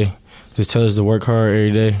every day just tell us to work hard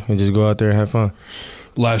every day and just go out there and have fun.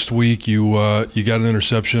 Last week, you got an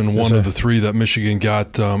interception, one of the three that Michigan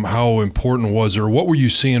got. How important was it, or what were you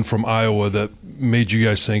seeing from Iowa that made you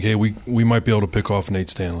guys think, hey, we might be able to pick off Nate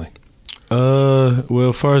Stanley? Well,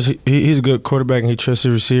 as far as he's a good quarterback and he trusts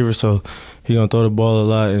his receiver, so he gonna throw the ball a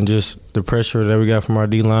lot, and just the pressure that we got from our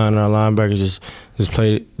D line and our linebackers just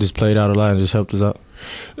played out a lot and just helped us out.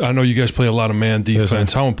 I know you guys play a lot of man defense.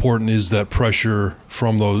 Yes, how important is that pressure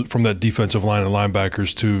from that defensive line and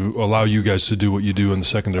linebackers to allow you guys to do what you do in the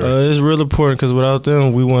secondary? It's real important because without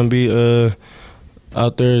them, we wouldn't be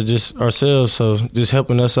out there just ourselves. So just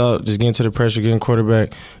helping us out, just getting to the pressure, getting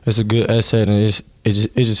quarterback, it's a good asset, and it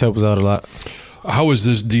just helps us out a lot. How has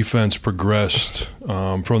this defense progressed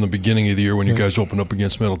from the beginning of the year when you guys opened up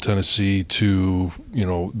against Middle Tennessee to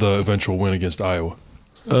the eventual win against Iowa?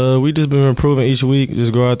 We just been improving each week.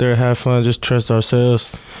 Just go out there, have fun, just trust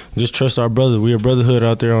ourselves, just trust our brothers. We a brotherhood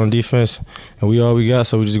out there on defense, and we all we got.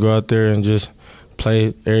 So we just go out there and just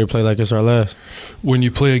play every play like it's our last. When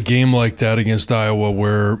you play a game like that against Iowa,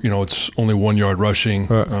 where it's only 1 yard rushing,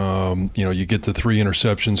 right. You get the 3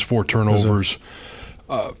 interceptions, 4 turnovers,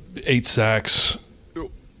 8 sacks.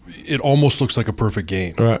 It almost looks like a perfect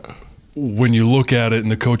game. Right. When you look at it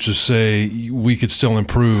and the coaches say we could still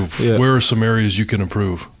improve, where are some areas you can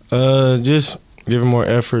improve? Just giving more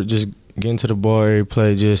effort, just getting to the ball every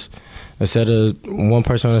play. Just instead of one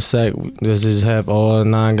person on the sack, just have all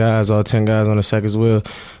 9 guys, all 10 guys on the sack as well.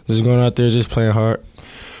 Just going out there, just playing hard.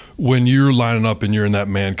 When you're lining up and you're in that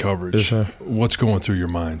man coverage, yes, sir. What's going through your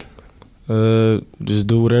mind? Just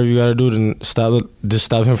do whatever you got to do to stop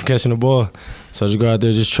him from catching the ball. So just go out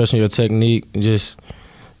there, just trusting your technique, and just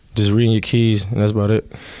reading your keys, and that's about it.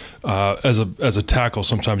 As a tackle,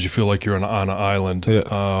 sometimes you feel like you're on an island.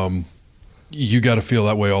 Yeah. You got to feel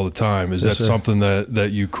that way all the time. Is yes, that sir. something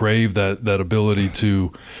that you crave, that ability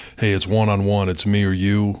to, hey, it's one-on-one, it's me or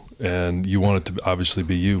you, and you want it to obviously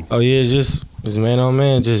be you? Oh, yeah, it's man on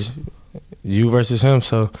man, just you versus him.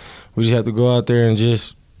 So we just have to go out there and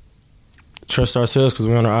just trust ourselves because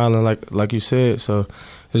we're on our island, like you said. So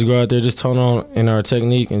just go out there, just tone on in our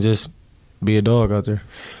technique and just be a dog out there.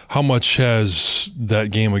 How much has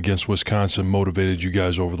that game against Wisconsin motivated you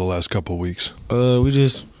guys over the last couple of weeks?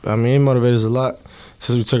 It motivated us a lot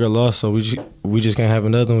since we took a loss, so we just can't have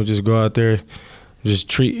another one. We just go out there, just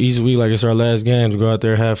treat each week like it's our last game. Just go out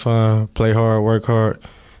there, have fun, play hard, work hard,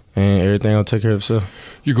 and everything will take care of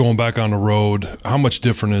itself. You're going back on the road. How much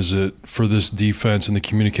different is it for this defense and the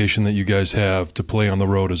communication that you guys have to play on the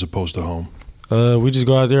road as opposed to home? We just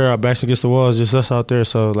go out there, our backs against the walls, just us out there.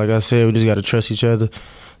 So, like I said, we just got to trust each other,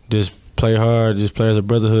 just play hard, just play as a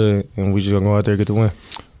brotherhood, and we just going to go out there and get the win.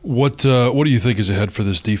 What do you think is ahead for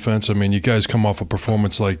this defense? I mean, you guys come off a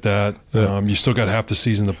performance like that. Yeah. You still got half the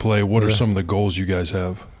season to play. What are some of the goals you guys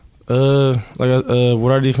have? With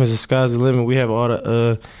our defense, the sky's the limit. We have all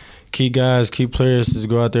the key guys, key players to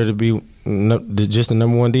go out there to be just the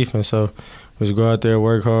number one defense. So just go out there,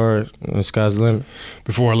 work hard, and the sky's the limit.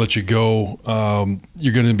 Before I let you go,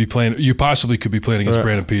 you're going to be playing. You possibly could be playing against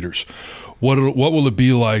Brandon Peters. What will it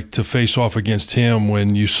be like to face off against him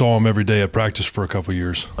when you saw him every day at practice for a couple of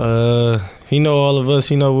years? He know all of us.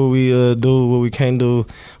 He know what we do, what we can't do.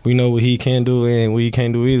 We know what he can do and what he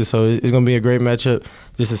can't do either. So it's going to be a great matchup.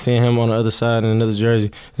 Just to see him on the other side in another jersey,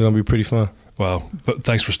 it's going to be pretty fun. Wow. But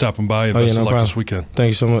thanks for stopping by and best of luck this weekend. Thank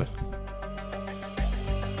you so much.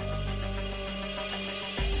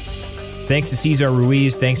 Thanks to Cesar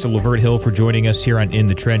Ruiz. Thanks to Lavert Hill for joining us here on In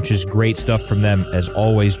the Trenches. Great stuff from them as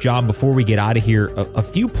always. John, before we get out of here, a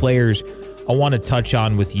few players I want to touch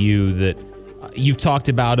on with you that you've talked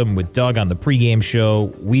about them with Doug on the pregame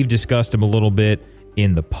show. We've discussed them a little bit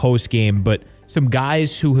in the postgame, but some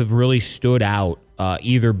guys who have really stood out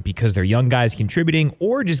either because they're young guys contributing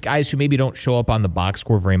or just guys who maybe don't show up on the box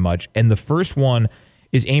score very much. And the first one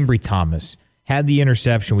is Ambry Thomas. Had the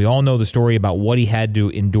interception. We all know the story about what he had to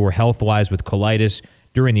endure health-wise with colitis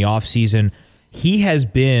during the offseason. He has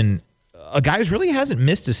been a guy who really hasn't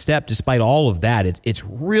missed a step despite all of that. It's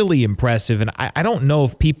really impressive, and I don't know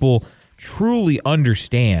if people truly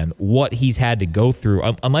understand what he's had to go through,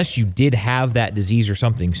 unless you did have that disease or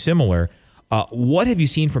something similar. What have you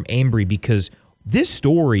seen from Ambry? Because this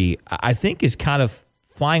story, I think, is kind of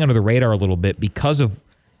flying under the radar a little bit because of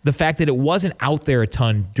the fact that it wasn't out there a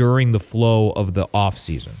ton during the flow of the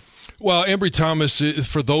offseason. Well, Ambry Thomas,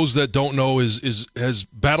 for those that don't know, has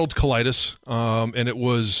battled colitis, and it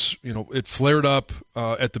was, it flared up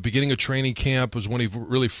at the beginning of training camp was when he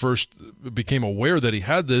really first became aware that he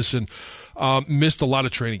had this, and missed a lot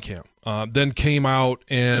of training camp. Then came out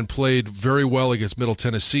and played very well against Middle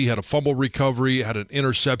Tennessee, had a fumble recovery, had an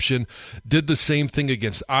interception, did the same thing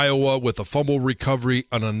against Iowa with a fumble recovery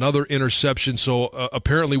and another interception. So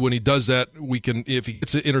apparently when he does that, if he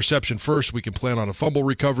gets an interception first, we can plan on a fumble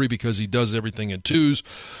recovery because he does everything in twos.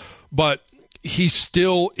 But he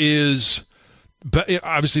still is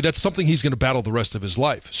obviously that's something he's going to battle the rest of his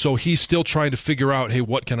life. So he's still trying to figure out, hey,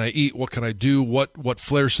 what can I eat? What can I do? What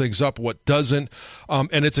flares things up? What doesn't?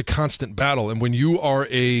 And it's a constant battle. And when you are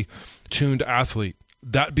a tuned athlete,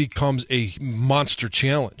 that becomes a monster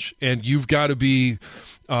challenge. And you've got to be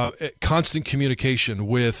constant communication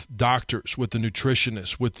with doctors, with the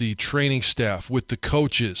nutritionists, with the training staff, with the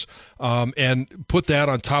coaches, and put that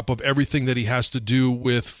on top of everything that he has to do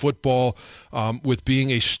with football, with being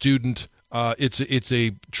a student. It's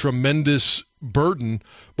a tremendous burden,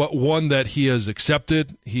 but one that he has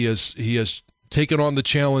accepted. He has taken on the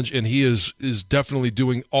challenge, and he is definitely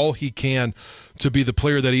doing all he can to be the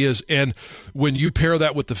player that he is. And when you pair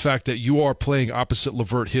that with the fact that you are playing opposite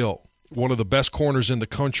Lavert Hill, one of the best corners in the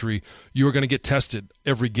country, you are going to get tested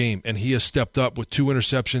every game. And he has stepped up with 2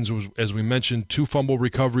 interceptions, as we mentioned, 2 fumble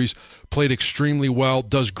recoveries, played extremely well,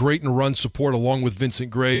 does great in run support along with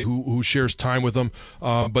Vincent Gray, who shares time with him.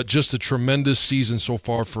 But just a tremendous season so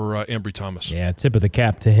far for Ambry Thomas. Yeah, tip of the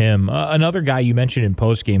cap to him. Another guy you mentioned in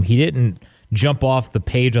postgame, he didn't jump off the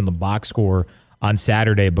page on the box score on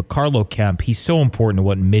Saturday, but Carlo Kemp, he's so important to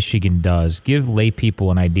what Michigan does. Give lay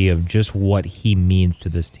people an idea of just what he means to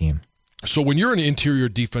this team. So when you're an interior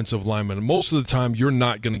defensive lineman, most of the time you're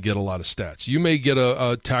not going to get a lot of stats. You may get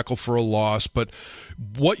a tackle for a loss, but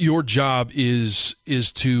what your job is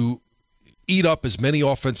to eat up as many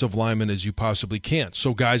offensive linemen as you possibly can.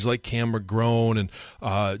 So guys like Cam McGrone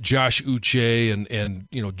and Josh Uche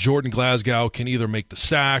and Jordan Glasgow can either make the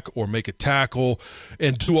sack or make a tackle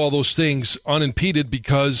and do all those things unimpeded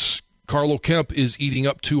because Carlo Kemp is eating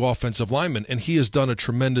up 2 offensive linemen, and he has done a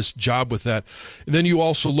tremendous job with that. And then you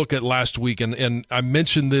also look at last week, and I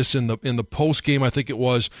mentioned this in the post game, I think it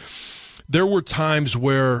was, there were times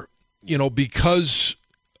where, because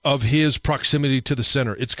of his proximity to the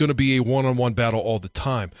center, it's going to be a one-on-one battle all the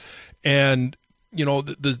time. And,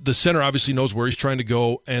 the center obviously knows where he's trying to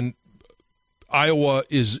go, and Iowa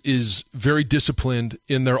is very disciplined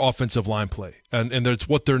in their offensive line play, and that's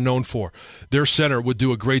what they're known for. Their center would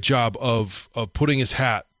do a great job of putting his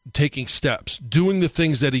hat, taking steps, doing the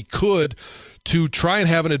things that he could to try and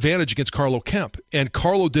have an advantage against Carlo Kemp. And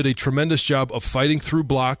Carlo did a tremendous job of fighting through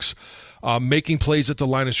blocks, making plays at the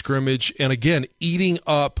line of scrimmage, and again, eating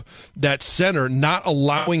up that center, not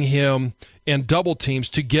allowing him and double teams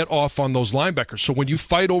to get off on those linebackers. So when you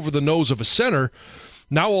fight over the nose of a center,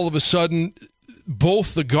 now all of a sudden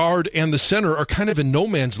both the guard and the center are kind of in no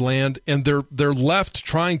man's land, and they're left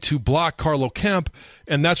trying to block Carlo Kemp,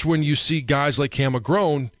 and that's when you see guys like Cam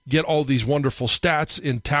McGrone get all these wonderful stats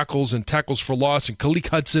in tackles and tackles for loss, and Khaleke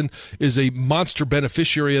Hudson is a monster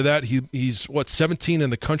beneficiary of that. He's 17 in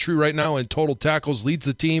the country right now in total tackles, leads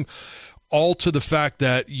the team, all to the fact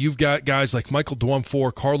that you've got guys like Michael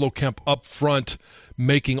Dwumfor, Carlo Kemp up front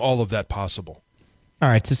making all of that possible. All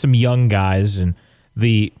right, to some young guys, and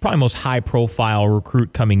the probably most high-profile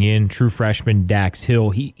recruit coming in, true freshman Dax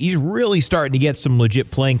Hill. He's really starting to get some legit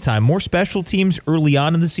playing time. More special teams early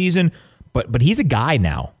on in the season, but he's a guy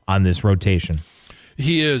now on this rotation.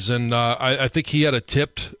 He is, and I think he had a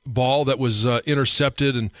tipped ball that was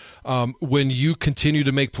intercepted, and when you continue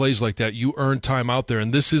to make plays like that, you earn time out there,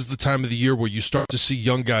 and this is the time of the year where you start to see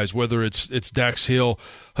young guys, whether it's Dax Hill,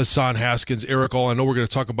 Hassan Haskins, Eric All. I know we're going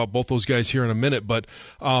to talk about both those guys here in a minute, but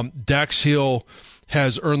Dax Hill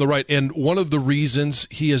has earned the right. And one of the reasons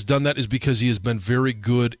he has done that is because he has been very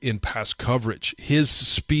good in pass coverage. His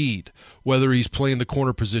speed, whether he's playing the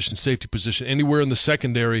corner position, safety position, anywhere in the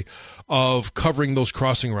secondary, of covering those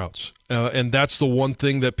crossing routes. And that's the one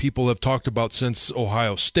thing that people have talked about since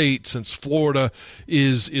Ohio State, since Florida,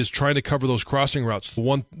 is trying to cover those crossing routes. The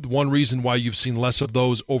one reason why you've seen less of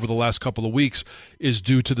those over the last couple of weeks is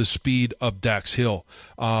due to the speed of Dax Hill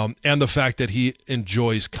and the fact that he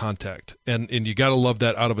enjoys contact. And you got to love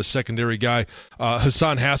that out of a secondary guy.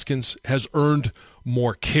 Hassan Haskins has earned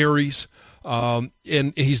more carries, and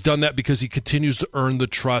he's done that because he continues to earn the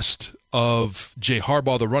trust of Jay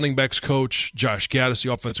Harbaugh, the running backs coach, Josh Gaddis,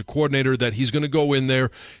 the offensive coordinator, that he's going to go in there.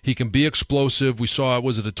 He can be explosive. We saw,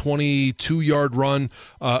 was it a 22-yard run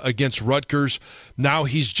against Rutgers? Now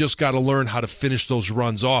he's just got to learn how to finish those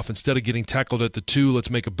runs off. Instead of getting tackled at the 2, let's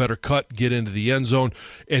make a better cut, get into the end zone,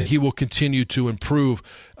 and he will continue to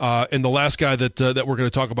improve. And the last guy that we're going to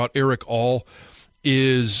talk about, Eric All,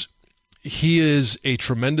 is He is a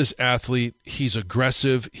tremendous athlete. He's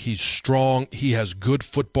aggressive. He's strong. He has good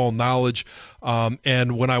football knowledge.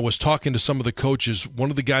 And when I was talking to some of the coaches,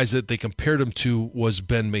 one of the guys that they compared him to was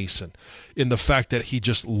Ben Mason, in the fact that he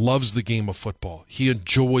just loves the game of football. He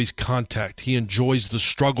enjoys contact. He enjoys the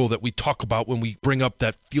struggle that we talk about when we bring up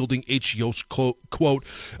that Fielding H. Yost quote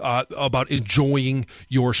about enjoying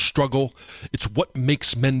your struggle. It's what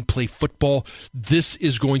makes men play football. This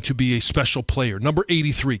is going to be a special player. Number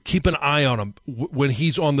 83, keep an eye on him when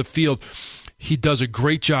he's on the field. He does a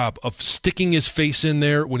great job of sticking his face in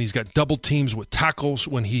there when he's got double teams with tackles,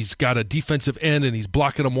 when he's got a defensive end and he's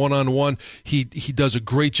blocking them one-on-one. He does a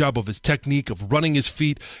great job of his technique of running his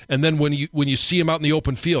feet. And then when you see him out in the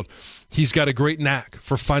open field, he's got a great knack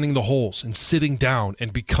for finding the holes and sitting down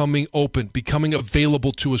and becoming open, becoming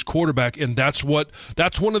available to his quarterback. And that's one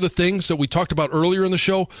of the things that we talked about earlier in the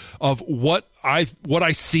show of what I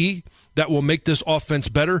see that will make this offense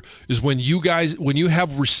better is when you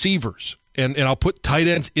have receivers, and I'll put tight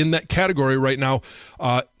ends in that category right now,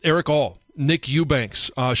 Eric All, Nick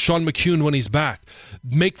Eubanks, Sean McCune when he's back,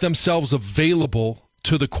 make themselves available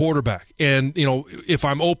to the quarterback. And, if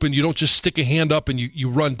I'm open, you don't just stick a hand up and you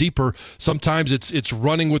run deeper. Sometimes it's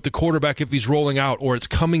running with the quarterback if he's rolling out, or it's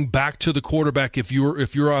coming back to the quarterback if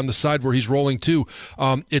you're on the side where he's rolling to.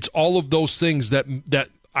 It's all of those things that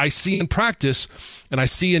I see in practice and I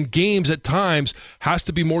see in games at times has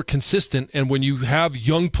to be more consistent. And when you have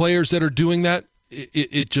young players that are doing that,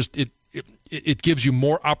 it gives you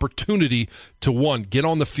more opportunity to, one, get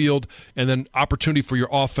on the field, and then opportunity for your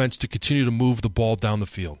offense to continue to move the ball down the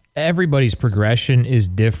field. Everybody's progression is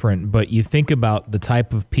different, but you think about the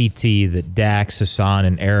type of PT that Dax, Hassan,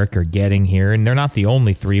 and Eric are getting here, and they're not the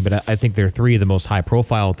only three, but I think they're three of the most high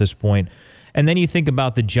profile at this point. And then you think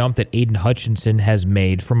about the jump that Aiden Hutchinson has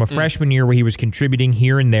made from a freshman year where he was contributing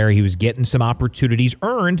here and there. He was getting some opportunities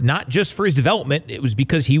earned, not just for his development. It was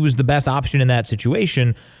because he was the best option in that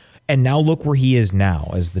situation. And now look where he is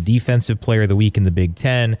now as the defensive player of the week in the Big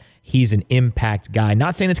Ten. He's an impact guy.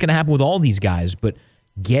 Not saying it's going to happen with all these guys, but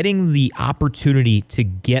getting the opportunity to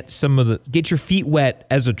get your feet wet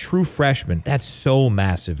as a true freshman, that's so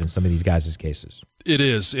massive in some of these guys' cases. It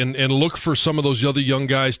is, and look for some of those other young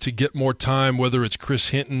guys to get more time, whether it's Chris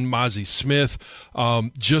Hinton, Mozzie Smith,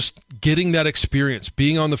 just getting that experience,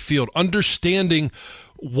 being on the field, understanding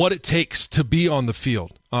what it takes to be on the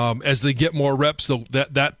field. As they get more reps,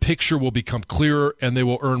 that picture will become clearer, and they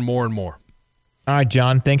will earn more and more. All right,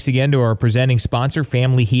 John, thanks again to our presenting sponsor,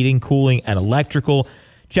 Family Heating, Cooling, and Electrical.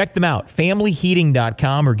 Check them out,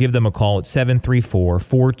 familyheating.com, or give them a call at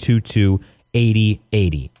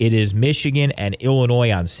 734-422-8080. It is Michigan and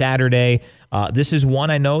Illinois on Saturday. This is one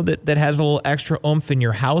I know that has a little extra oomph in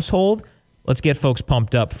your household. Let's get folks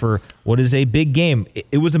pumped up for what is a big game.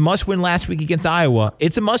 It was a must-win last week against Iowa.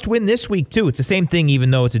 It's a must-win this week, too. It's the same thing, even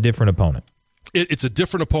though it's a different opponent. It's a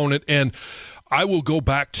different opponent, and I will go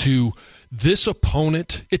back to this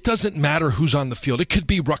opponent. It doesn't matter who's on the field. It could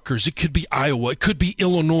be Rutgers. It could be Iowa. It could be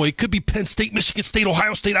Illinois. It could be Penn State, Michigan State,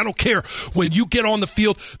 Ohio State. I don't care. When you get on the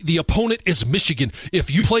field, the opponent is Michigan.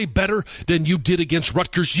 If you play better than you did against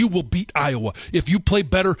Rutgers, you will beat Iowa. If you play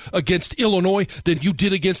better against Illinois than you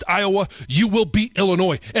did against Iowa, you will beat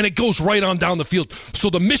Illinois. And it goes right on down the field. So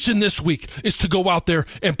the mission this week is to go out there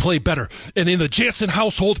and play better. And in the Jansen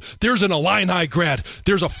household, there's an Illini grad.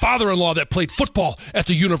 There's a father-in-law that played football at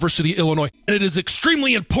the University of Illinois. And it is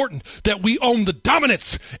extremely important that we own the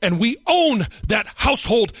dominance and we own that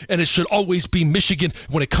household, and it should always be Michigan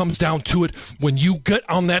when it comes down to it. When you get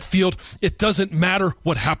on that field, it doesn't matter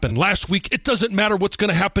what happened last week. It doesn't matter what's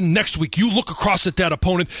going to happen next week. You look across at that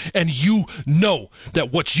opponent and you know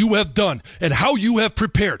that what you have done and how you have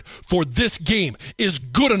prepared for this game is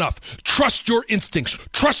good enough. Trust your instincts.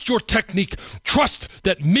 Trust your technique. Trust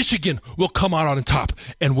that Michigan will come out on top.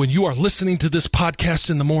 And when you are listening to this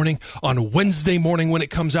podcast in the morning, on Wednesday morning when it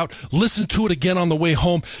comes out, listen to it again on the way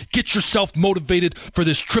home. Get yourself motivated for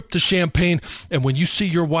this trip to Champaign. And when you see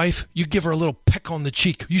your wife, you give her a little peck on the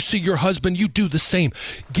cheek. You see your husband, you do the same.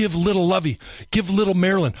 Give little Lovey, give little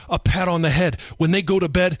Marilyn a pat on the head. When they go to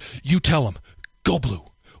bed, you tell them, go Blue.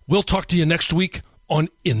 We'll talk to you next week on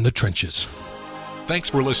In the Trenches. Thanks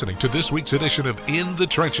for listening to this week's edition of In the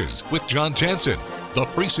Trenches with John Jansen. The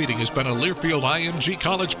preceding has been a Learfield IMG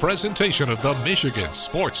College presentation of the Michigan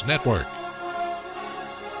Sports Network.